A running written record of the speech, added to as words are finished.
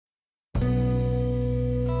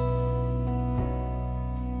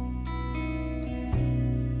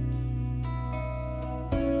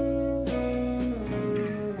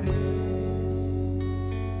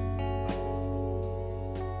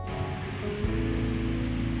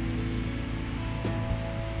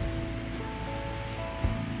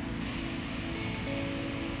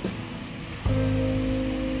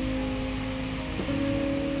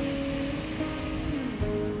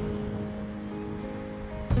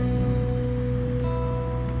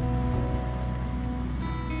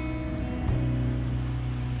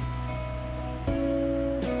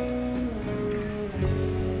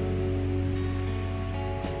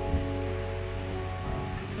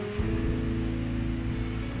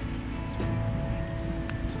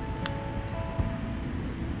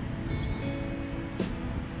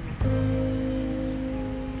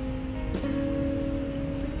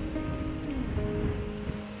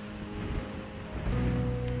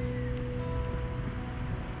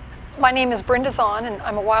My name is Brenda Zahn, and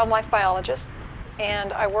I'm a wildlife biologist,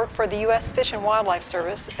 and I work for the U.S. Fish and Wildlife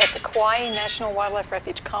Service at the Kauai National Wildlife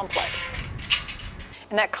Refuge Complex.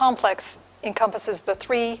 And that complex encompasses the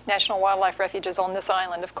 3 national wildlife refuges on this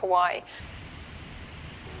island of Kauai.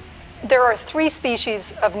 There are 3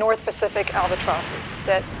 species of North Pacific albatrosses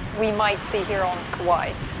that we might see here on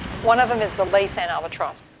Kauai. One of them is the Laysan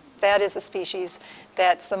albatross. That is a species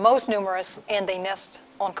that's the most numerous, and they nest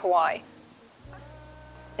on Kauai.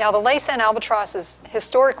 Now, the Laysan albatross is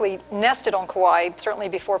historically nested on Kauai, certainly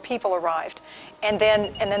before people arrived, and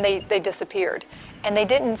then they disappeared. And they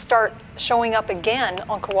didn't start showing up again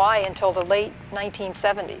on Kauai until the late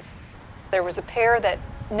 1970s. There was a pair that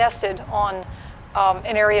nested on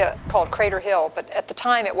an area called Crater Hill, but at the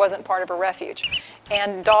time it wasn't part of a refuge.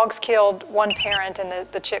 And dogs killed one parent, and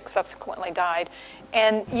the chick subsequently died.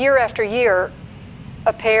 And year after year,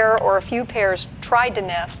 a pair or a few pairs tried to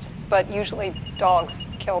nest, but usually dogs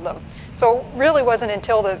killed them. So it really wasn't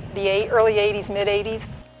until the early 80s, mid-80s,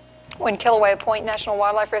 when Kilauea Point National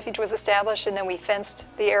Wildlife Refuge was established, and then we fenced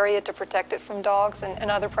the area to protect it from dogs and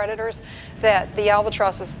other predators, that the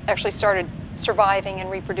albatrosses actually started surviving and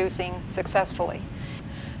reproducing successfully.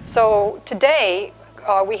 So today,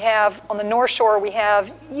 we have, on the North Shore, we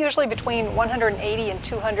have usually between 180 and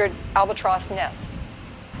 200 albatross nests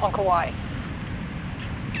on Kauai.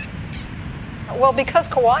 Well, because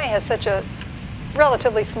Kauai has such a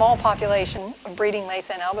relatively small population of breeding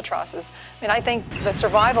Laysan albatrosses, I think the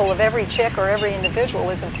survival of every chick or every individual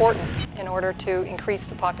is important in order to increase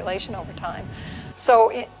the population over time.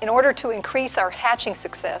 So in order to increase our hatching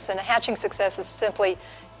success, and a hatching success is simply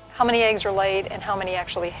how many eggs are laid and how many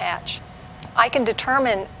actually hatch. I can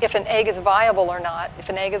determine if an egg is viable or not, if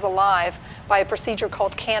an egg is alive, by a procedure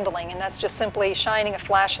called candling, and that's just simply shining a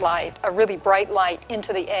flashlight, a really bright light,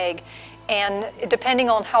 into the egg. And depending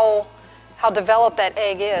on how developed that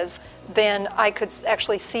egg is, then I could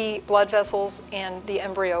actually see blood vessels and the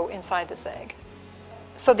embryo inside this egg.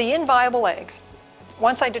 So the inviable eggs,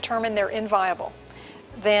 once I determine they're inviable,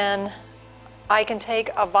 then I can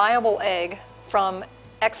take a viable egg from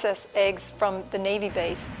excess eggs from the Navy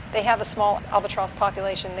base. They have a small albatross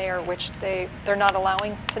population there, which they're not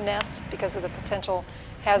allowing to nest because of the potential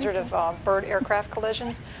hazard of bird-aircraft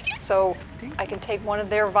collisions. So I can take one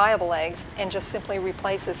of their viable eggs and just simply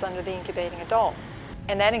replace this under the incubating adult.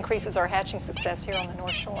 And that increases our hatching success here on the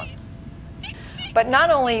North Shore. But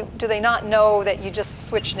not only do they not know that you just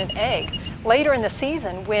switched an egg, later in the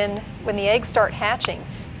season when the eggs start hatching,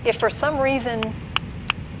 if for some reason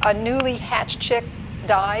a newly hatched chick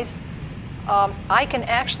dies, I can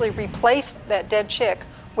actually replace that dead chick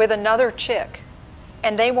with another chick,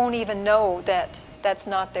 and they won't even know that that's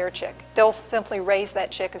not their chick. They'll simply raise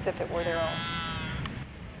that chick as if it were their own.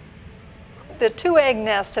 The 2-egg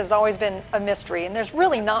nest has always been a mystery, and there's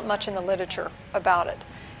really not much in the literature about it.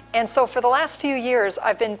 And so for the last few years,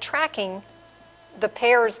 I've been tracking the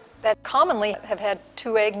pairs that commonly have had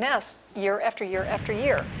 2-egg nests year after year after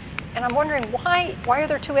year. And I'm wondering, why are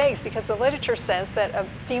there 2 eggs? Because the literature says that a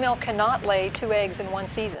female cannot lay 2 eggs in one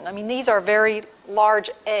season. These are very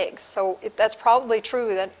large eggs, so that's probably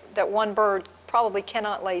true that one bird probably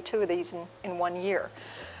cannot lay 2 of these in 1 year.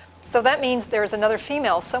 So that means there's another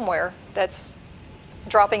female somewhere that's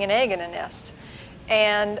dropping an egg in a nest.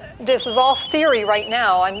 And this is all theory right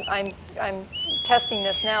now. I'm testing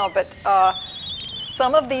this now, but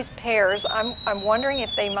some of these pairs, I'm wondering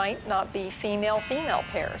if they might not be female-female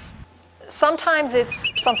pairs. Sometimes it's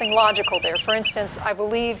something logical there. For instance, I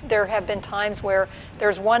believe there have been times where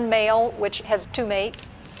there's one male which has 2 mates.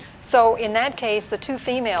 So in that case, the 2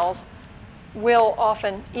 females will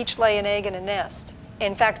often each lay an egg in a nest.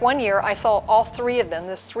 In fact, one year I saw all 3 of them,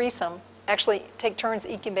 this threesome, actually take turns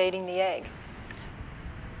incubating the egg.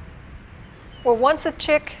 Well, once a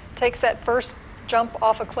chick takes that first jump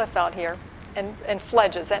off a cliff out here and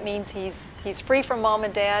fledges, that means he's free from mom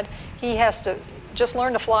and dad. He has to just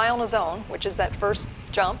learn to fly on his own, which is that first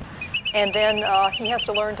jump, and then he has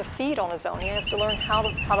to learn to feed on his own. He has to learn how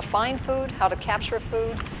to find food, how to capture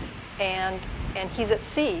food, and he's at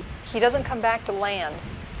sea. He doesn't come back to land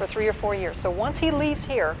for 3 or 4 years. So once he leaves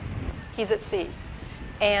here, he's at sea.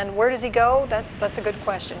 And where does he go? That's a good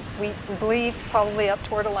question. We believe probably up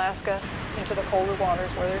toward Alaska into the colder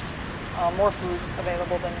waters where there's more food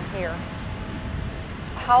available than in here.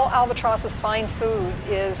 How albatrosses find food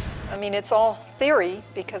is, it's all theory,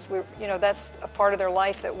 because that's a part of their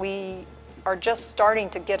life that we are just starting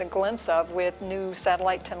to get a glimpse of with new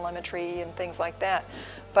satellite telemetry and things like that.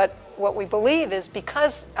 But what we believe is,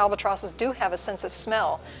 because albatrosses do have a sense of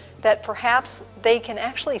smell, that perhaps they can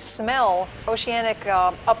actually smell oceanic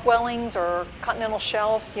upwellings or continental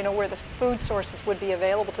shelves, where the food sources would be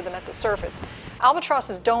available to them at the surface.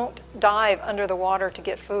 Albatrosses don't dive under the water to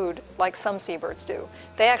get food like some seabirds do.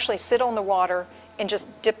 They actually sit on the water and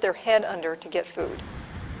just dip their head under to get food.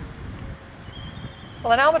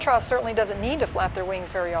 Well, an albatross certainly doesn't need to flap their wings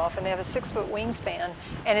very often. They have a 6-foot wingspan,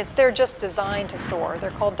 and they're just designed to soar. They're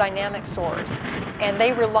called dynamic soarers, and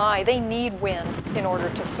they need wind in order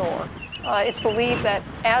to soar. It's believed that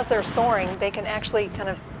as they're soaring, they can actually kind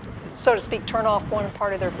of, so to speak, turn off one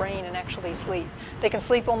part of their brain and actually sleep. They can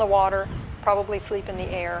sleep on the water, probably sleep in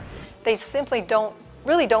the air. They simply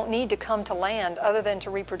really don't need to come to land other than to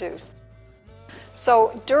reproduce.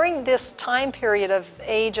 So during this time period of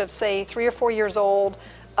age of, say, 3 or 4 years old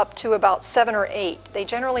up to about 7 or 8, they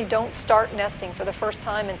generally don't start nesting for the first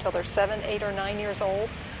time until they're 7, 8, or 9 years old.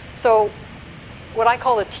 So what I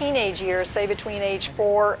call the teenage years, say between age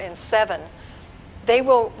 4 and 7, they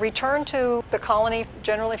will return to the colony,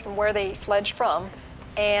 generally from where they fledged from,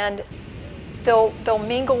 and they'll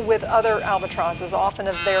mingle with other albatrosses, often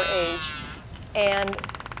of their age, and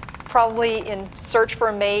probably in search for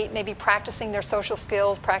a mate, maybe practicing their social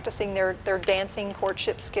skills, practicing their dancing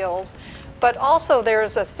courtship skills. But also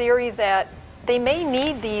there's a theory that they may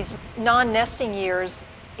need these non-nesting years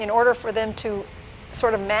in order for them to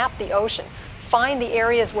sort of map the ocean, find the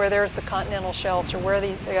areas where there's the continental shelves or where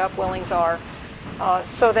the upwellings are,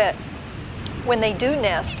 so that when they do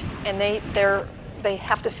nest and they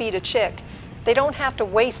have to feed a chick, they don't have to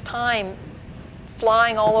waste time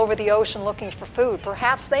flying all over the ocean looking for food.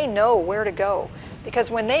 Perhaps they know where to go,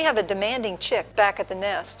 because when they have a demanding chick back at the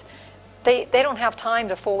nest, they don't have time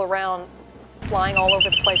to fool around flying all over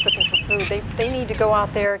the place looking for food. They need to go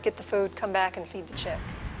out there, get the food, come back and feed the chick.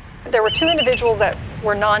 There were 2 individuals that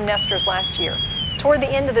were non-nesters last year. Toward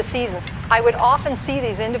the end of the season, I would often see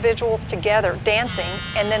these individuals together dancing,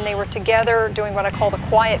 and then they were together doing what I call the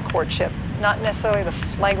quiet courtship. Not necessarily the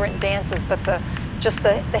flagrant dances, but just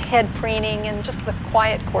the head preening and just the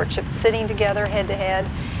quiet courtship, sitting together head to head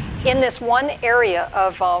in this one area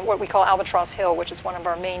of what we call Albatross Hill, which is one of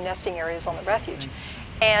our main nesting areas on the refuge.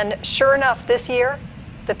 And sure enough, this year,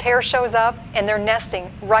 the pair shows up and they're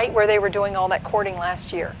nesting right where they were doing all that courting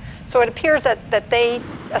last year. So it appears that they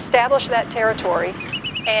established that territory,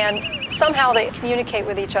 and somehow they communicate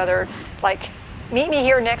with each other, like, meet me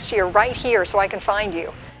here next year, right here, so I can find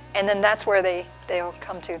you. And then that's where they'll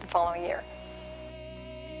come to the following year.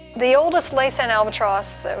 The oldest Laysan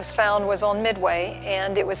albatross that was found was on Midway,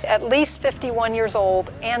 and it was at least 51 years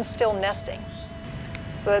old and still nesting.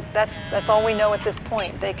 So that's all we know at this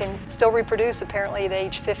point. They can still reproduce apparently at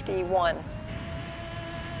age 51.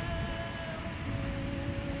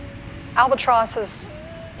 Albatrosses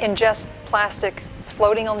ingest plastic. It's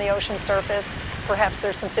floating on the ocean surface. Perhaps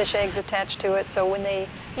there's some fish eggs attached to it, so when they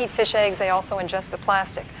eat fish eggs, they also ingest the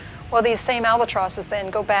plastic. Well, these same albatrosses then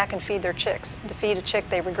go back and feed their chicks. To feed a chick,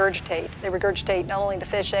 they regurgitate. They regurgitate not only the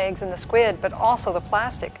fish eggs and the squid, but also the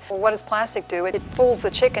plastic. Well, what does plastic do? It fools the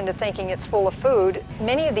chick into thinking it's full of food.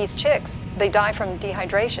 Many of these chicks, they die from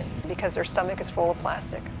dehydration because their stomach is full of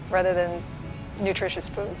plastic rather than nutritious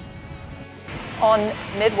food. On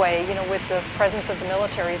Midway, with the presence of the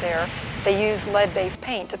military there, they use lead-based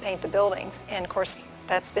paint to paint the buildings. And of course,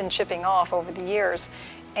 that's been chipping off over the years.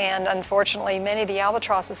 And unfortunately, many of the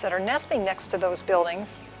albatrosses that are nesting next to those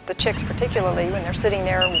buildings, the chicks particularly, when they're sitting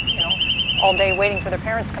there, all day waiting for their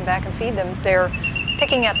parents to come back and feed them, they're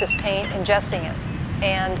picking at this paint, ingesting it.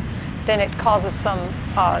 And then it causes some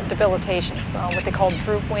debilitations, what they call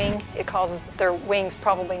droop wing. It causes their wings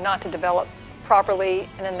probably not to develop properly,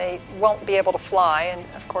 and then they won't be able to fly, and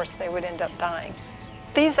of course they would end up dying.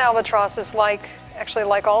 These albatrosses, actually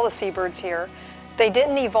like all the seabirds here, they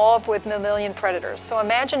didn't evolve with mammalian predators. So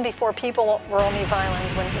imagine before people were on these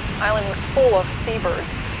islands, when this island was full of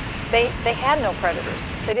seabirds, they had no predators.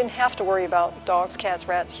 They didn't have to worry about dogs, cats,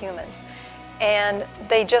 rats, humans. And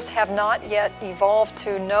they just have not yet evolved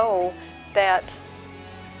to know that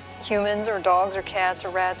humans or dogs or cats or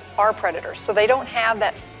rats are predators. So they don't have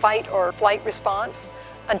that fight or flight response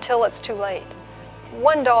until it's too late.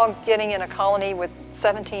 One dog getting in a colony with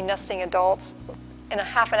 17 nesting adults, in a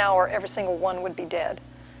half an hour, every single one would be dead.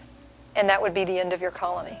 And that would be the end of your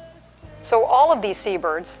colony. So all of these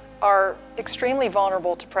seabirds are extremely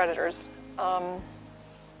vulnerable to predators.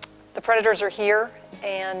 The predators are here,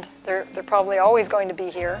 and they're probably always going to be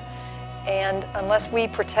here. And unless we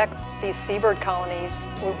protect these seabird colonies,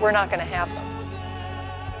 we're not going to have them.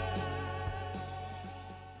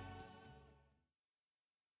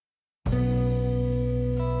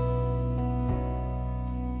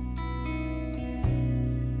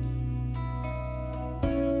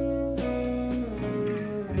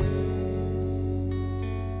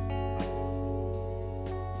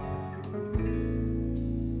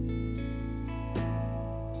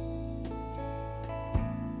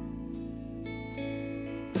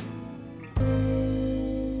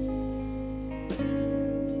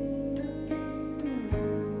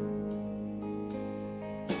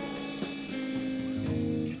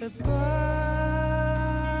 a bird.